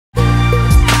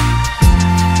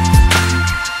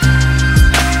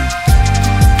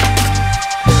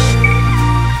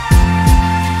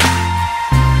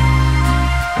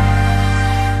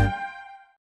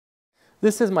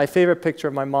This is my favorite picture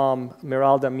of my mom,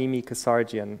 Miralda Mimi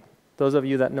Kasarjian. Those of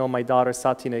you that know my daughter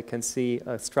Satine can see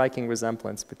a striking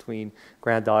resemblance between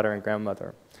granddaughter and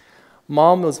grandmother.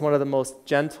 Mom was one of the most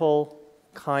gentle,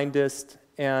 kindest,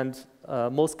 and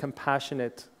most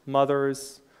compassionate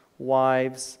mothers,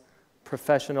 wives,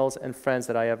 professionals, and friends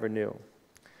that I ever knew.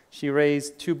 She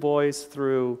raised 2 boys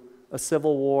through a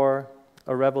civil war,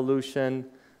 a revolution,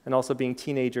 and also being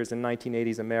teenagers in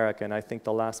 1980s America, and I think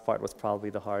the last part was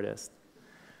probably the hardest.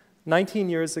 19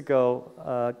 years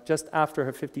ago, just after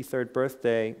her 53rd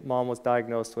birthday, Mom was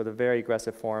diagnosed with a very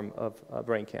aggressive form of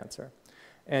brain cancer.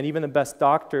 And even the best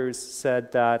doctors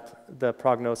said that the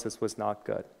prognosis was not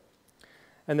good.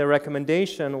 And the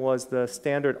recommendation was the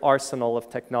standard arsenal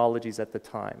of technologies at the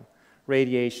time: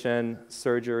 radiation,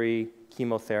 surgery,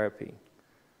 chemotherapy.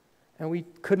 And we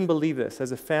couldn't believe this.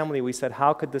 As a family, we said,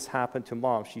 how could this happen to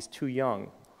Mom? She's too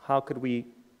young. How could we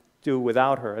do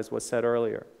without her, as was said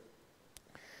earlier?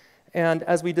 And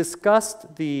as we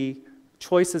discussed the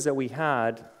choices that we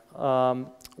had,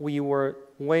 we were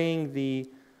weighing the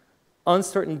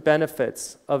uncertain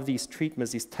benefits of these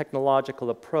treatments, these technological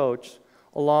approach,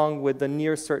 along with the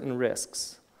near certain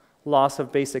risks: loss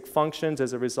of basic functions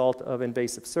as a result of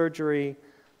invasive surgery,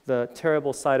 the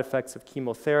terrible side effects of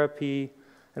chemotherapy,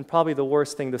 and probably the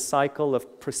worst thing, the cycle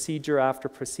of procedure after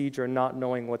procedure, not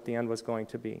knowing what the end was going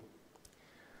to be.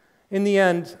 In the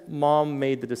end, Mom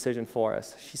made the decision for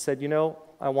us. She said, you know,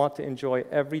 I want to enjoy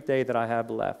every day that I have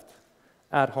left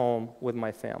at home with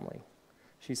my family.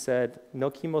 She said, no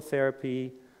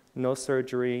chemotherapy, no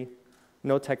surgery,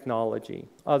 no technology,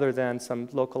 other than some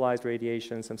localized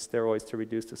radiation, some steroids to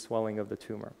reduce the swelling of the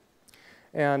tumor.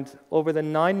 And over the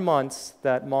 9 months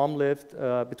that Mom lived,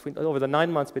 over the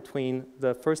 9 months between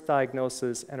the first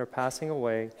diagnosis and her passing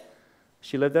away,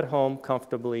 she lived at home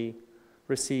comfortably,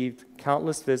 received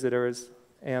countless visitors,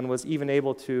 and was even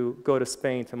able to go to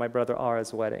Spain to my brother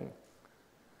Ara's wedding.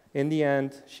 In the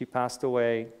end, she passed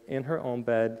away in her own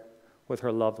bed with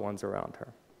her loved ones around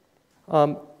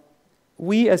her.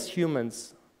 We as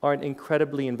humans are an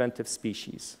incredibly inventive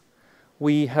species.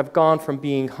 We have gone from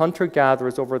being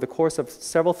hunter-gatherers over the course of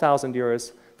several thousand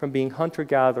years, from being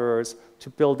hunter-gatherers to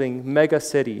building mega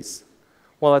cities,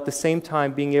 while at the same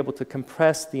time being able to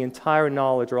compress the entire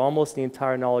knowledge, or almost the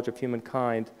entire knowledge of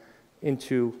humankind,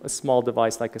 into a small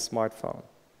device like a smartphone.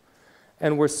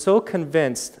 And we're so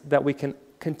convinced that we can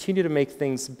continue to make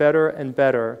things better and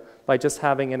better by just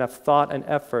having enough thought and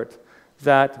effort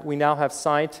that we now have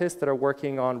scientists that are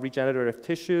working on regenerative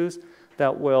tissues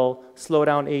that will slow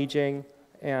down aging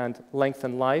and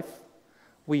lengthen life.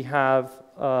 We have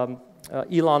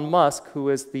Elon Musk, who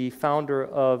is the founder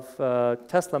of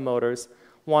Tesla Motors,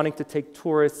 wanting to take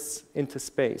tourists into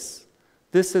space.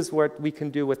 This is what we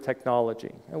can do with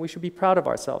technology, and we should be proud of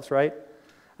ourselves, right?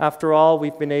 After all,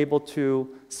 we've been able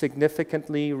to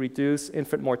significantly reduce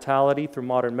infant mortality through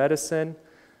modern medicine,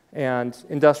 and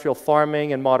industrial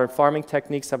farming and modern farming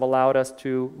techniques have allowed us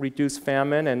to reduce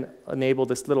famine and enable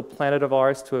this little planet of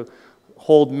ours to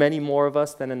hold many more of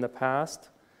us than in the past.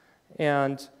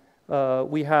 And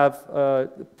we have a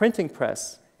printing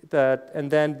press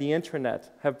and then the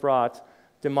internet have brought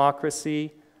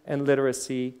democracy and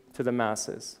literacy to the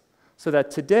masses. So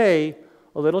that today,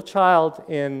 a little child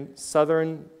in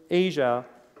Southern Asia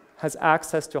has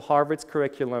access to Harvard's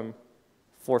curriculum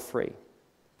for free.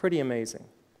 Pretty amazing.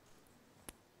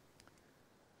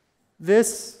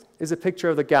 This is a picture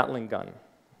of the Gatling gun.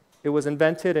 It was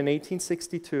invented in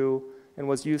 1862 and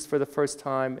was used for the first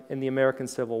time in the American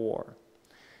Civil War.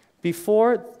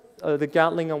 Before the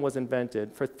Gatling gun was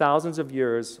invented, for thousands of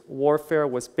years, warfare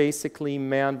was basically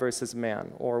man versus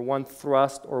man, or one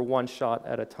thrust or one shot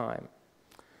at a time.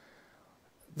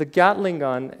 The Gatling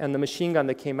gun and the machine gun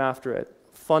that came after it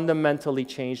fundamentally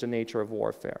changed the nature of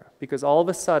warfare, because all of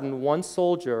a sudden, one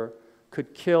soldier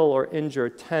could kill or injure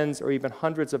tens or even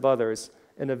hundreds of others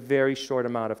in a very short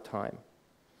amount of time.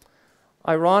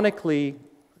 Ironically,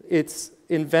 its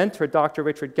inventor, Dr.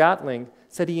 Richard Gatling,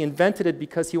 said he invented it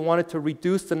because he wanted to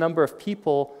reduce the number of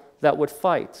people that would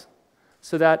fight,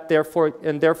 so that therefore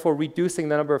reducing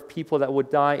the number of people that would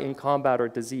die in combat or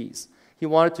disease. He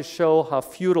wanted to show how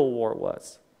futile war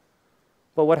was.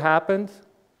 But what happened?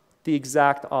 The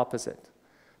exact opposite.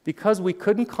 Because we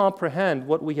couldn't comprehend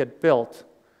what we had built,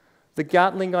 the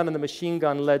Gatling gun and the machine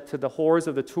gun led to the horrors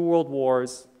of the 2 world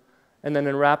wars, and then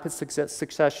in rapid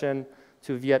succession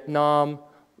to Vietnam,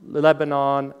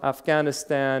 Lebanon,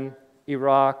 Afghanistan,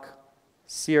 Iraq,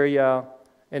 Syria,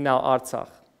 and now Artsakh.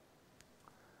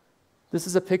 This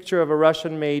is a picture of a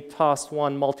Russian-made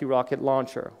TOS-1 multi-rocket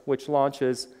launcher, which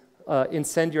launches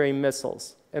incendiary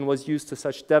missiles and was used to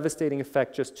such devastating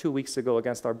effect just 2 weeks ago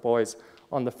against our boys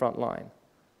on the front line?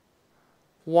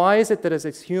 Why is it that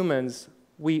as humans,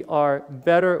 we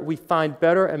find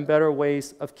better and better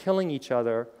ways of killing each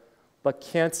other, but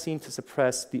can't seem to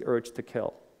suppress the urge to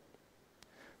kill?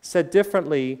 Said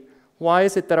differently, why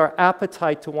is it that our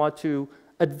appetite to want to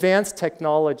advance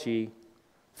technology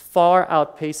far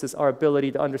outpaces our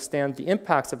ability to understand the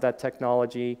impacts of that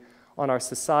technology on our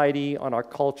society, on our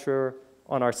culture,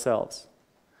 on ourselves?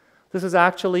 This is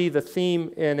actually the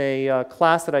theme in a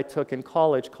class that I took in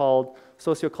college called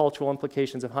Sociocultural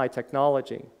Implications of High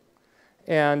Technology.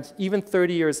 And even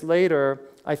 30 years later,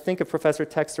 I think of Professor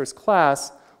Texter's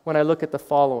class when I look at the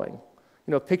following.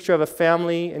 A picture of a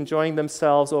family enjoying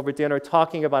themselves over dinner,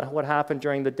 talking about what happened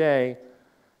during the day,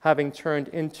 having turned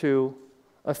into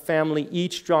a family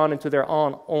each drawn into their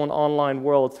own online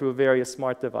world through various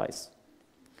smart device.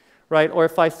 Right? Or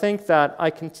if I think that I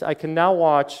can now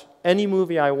watch any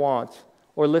movie I want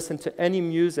or listen to any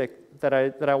music that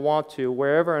I want to,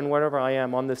 wherever and wherever I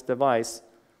am on this device,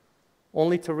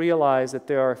 only to realize that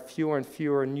there are fewer and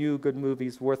fewer new good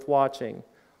movies worth watching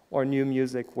or new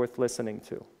music worth listening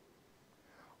to.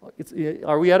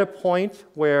 Are we at a point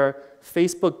where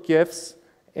Facebook GIFs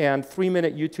and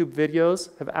 3-minute YouTube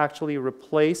videos have actually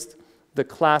replaced the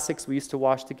classics we used to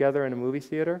watch together in a movie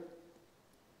theater?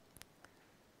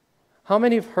 How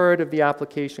many have heard of the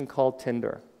application called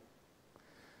Tinder?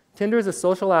 Tinder is a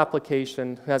social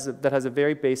application that has a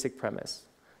very basic premise.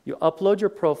 You upload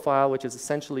your profile, which is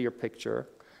essentially your picture,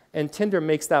 and Tinder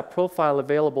makes that profile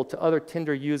available to other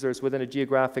Tinder users within a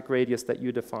geographic radius that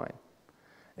you define.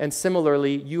 And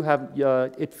similarly,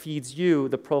 it feeds you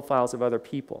the profiles of other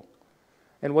people.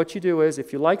 And what you do is,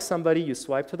 if you like somebody, you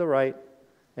swipe to the right,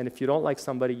 and if you don't like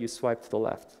somebody, you swipe to the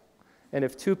left. And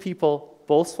if two people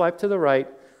both swipe to the right,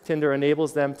 Tinder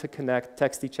enables them to connect,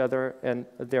 text each other, and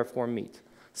therefore meet.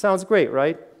 Sounds great,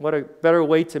 right? What a better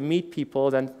way to meet people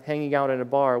than hanging out in a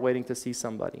bar waiting to see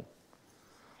somebody.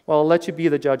 Well, I'll let you be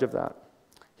the judge of that.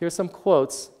 Here's some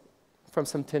quotes from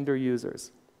some Tinder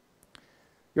users.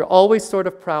 You're always sort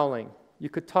of prowling. You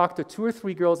could talk to 2 or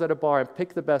 3 girls at a bar and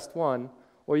pick the best one,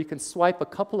 or you can swipe a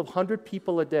couple of 100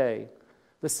 people a day.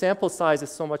 The sample size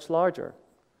is so much larger.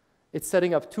 It's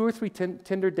setting up 2 or 3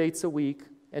 Tinder dates a week,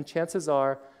 and chances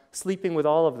are sleeping with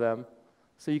all of them,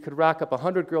 so you could rack up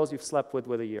 100 girls you've slept with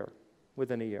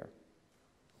within a year.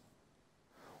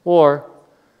 Or,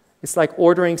 it's like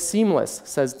ordering Seamless,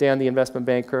 says Dan, the investment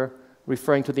banker,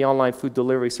 referring to the online food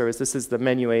delivery service. This is the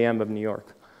Menu AM of New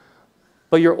York.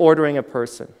 But you're ordering a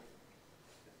person.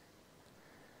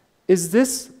 Is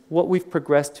this what we've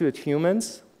progressed to as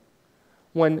humans?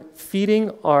 When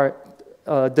feeding our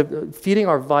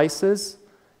vices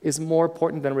is more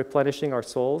important than replenishing our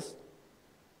souls?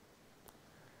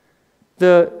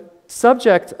 The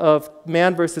subject of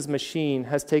man versus machine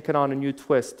has taken on a new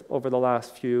twist over the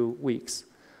last few weeks.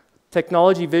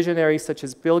 Technology visionaries such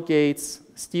as Bill Gates,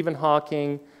 Stephen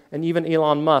Hawking, and even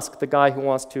Elon Musk, the guy who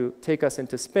wants to take us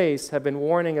into space, have been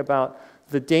warning about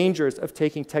the dangers of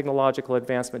taking technological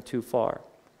advancement too far.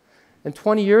 And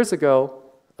 20 years ago,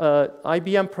 an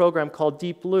IBM program called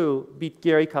Deep Blue beat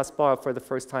Garry Kasparov for the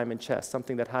first time in chess,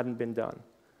 something that hadn't been done.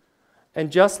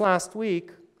 And just last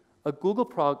week, a Google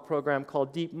program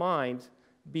called DeepMind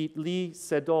beat Lee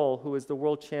Sedol, who is the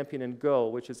world champion in Go,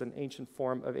 which is an ancient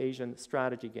form of Asian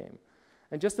strategy game.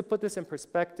 And just to put this in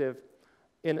perspective,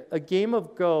 a game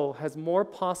of Go has more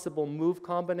possible move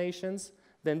combinations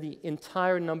than the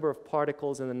entire number of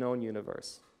particles in the known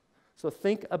universe. So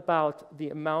think about the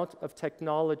amount of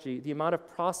technology, the amount of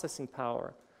processing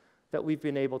power that we've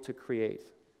been able to create.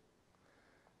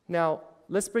 Now,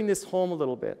 let's bring this home a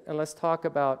little bit, and let's talk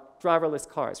about driverless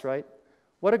cars, right?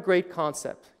 What a great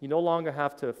concept. You no longer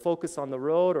have to focus on the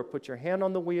road or put your hand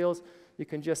on the wheels. You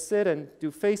can just sit and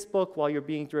do Facebook while you're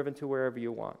being driven to wherever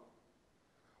you want.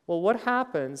 Well, what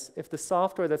happens if the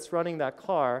software that's running that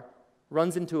car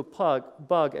runs into a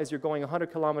bug as you're going 100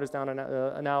 kilometers down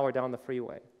an hour down the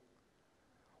freeway?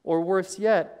 Or worse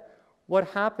yet, what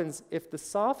happens if the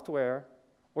software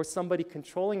or somebody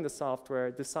controlling the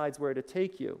software decides where to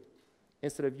take you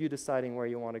instead of you deciding where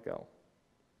you want to go?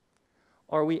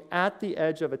 Are we at the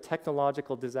edge of a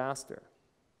technological disaster?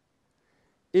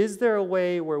 Is there a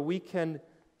way where we can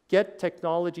get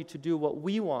technology to do what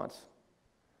we want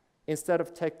instead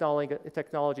of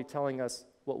technology telling us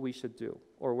what we should do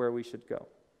or where we should go?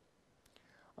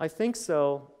 I think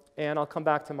so, and I'll come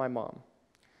back to my mom.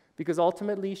 Because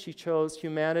ultimately, she chose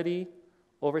humanity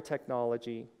over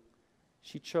technology.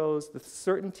 She chose the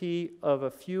certainty of a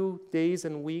few days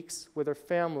and weeks with her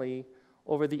family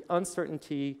over the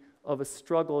uncertainty of a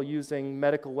struggle using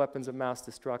medical weapons of mass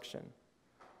destruction.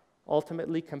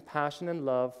 Ultimately, compassion and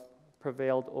love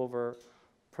prevailed over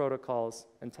protocols,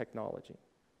 and technology.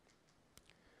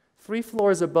 3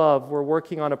 floors above, we're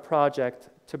working on a project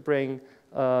to bring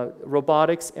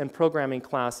robotics and programming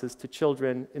classes to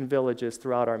children in villages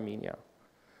throughout Armenia.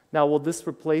 Now, will this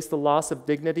replace the loss of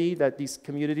dignity that these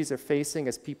communities are facing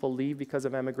as people leave because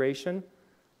of emigration?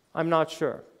 I'm not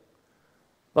sure.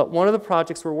 But one of the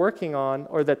projects we're working on,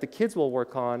 or that the kids will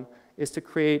work on, is to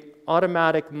create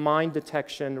automatic mine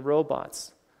detection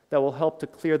robots that will help to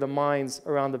clear the mines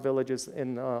around the villages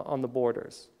on the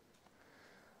borders.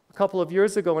 A couple of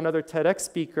years ago, another TEDx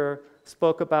speaker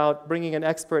spoke about bringing an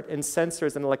expert in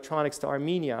sensors and electronics to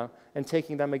Armenia and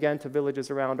taking them again to villages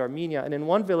around Armenia. And in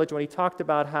one village, when he talked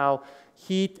about how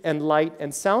heat and light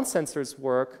and sound sensors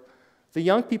work, the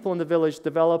young people in the village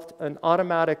developed an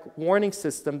automatic warning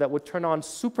system that would turn on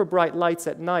super bright lights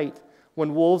at night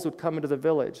when wolves would come into the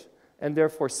village, and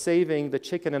therefore saving the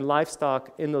chicken and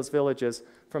livestock in those villages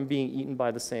from being eaten by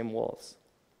the same wolves.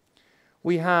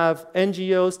 We have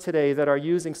NGOs today that are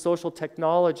using social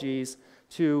technologies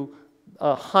to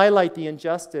highlight the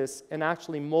injustice and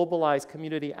actually mobilize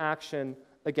community action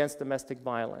against domestic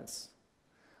violence.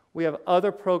 We have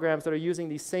other programs that are using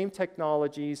these same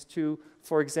technologies to,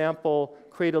 for example,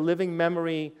 create a living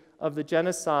memory of the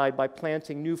genocide by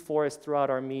planting new forests throughout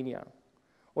Armenia.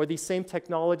 Or these same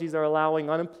technologies are allowing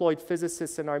unemployed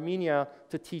physicists in Armenia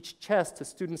to teach chess to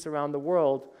students around the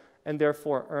world and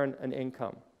therefore earn an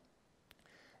income.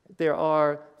 There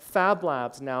are fab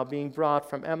labs now being brought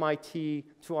from MIT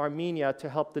to Armenia to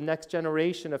help the next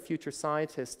generation of future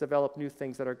scientists develop new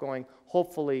things that are going,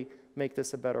 hopefully, make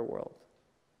this a better world.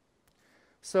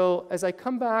 So as I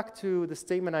come back to the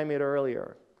statement I made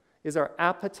earlier, is our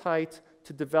appetite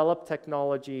to develop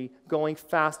technology going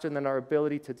faster than our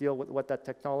ability to deal with what that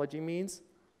technology means?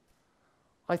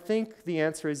 I think the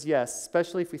answer is yes,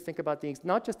 especially if we think about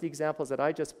not just the examples that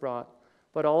I just brought,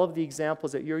 but all of the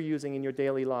examples that you're using in your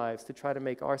daily lives to try to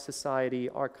make our society,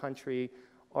 our country,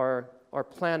 our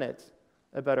planet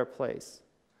a better place.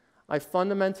 I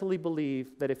fundamentally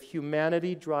believe that if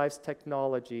humanity drives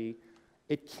technology,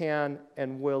 it can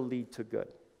and will lead to good.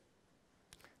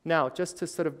 Now, just to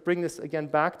sort of bring this again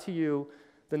back to you,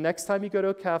 the next time you go to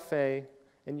a cafe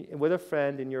with a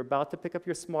friend and you're about to pick up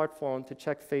your smartphone to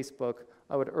check Facebook,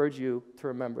 I would urge you to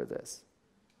remember this.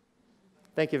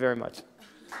 Thank you very much.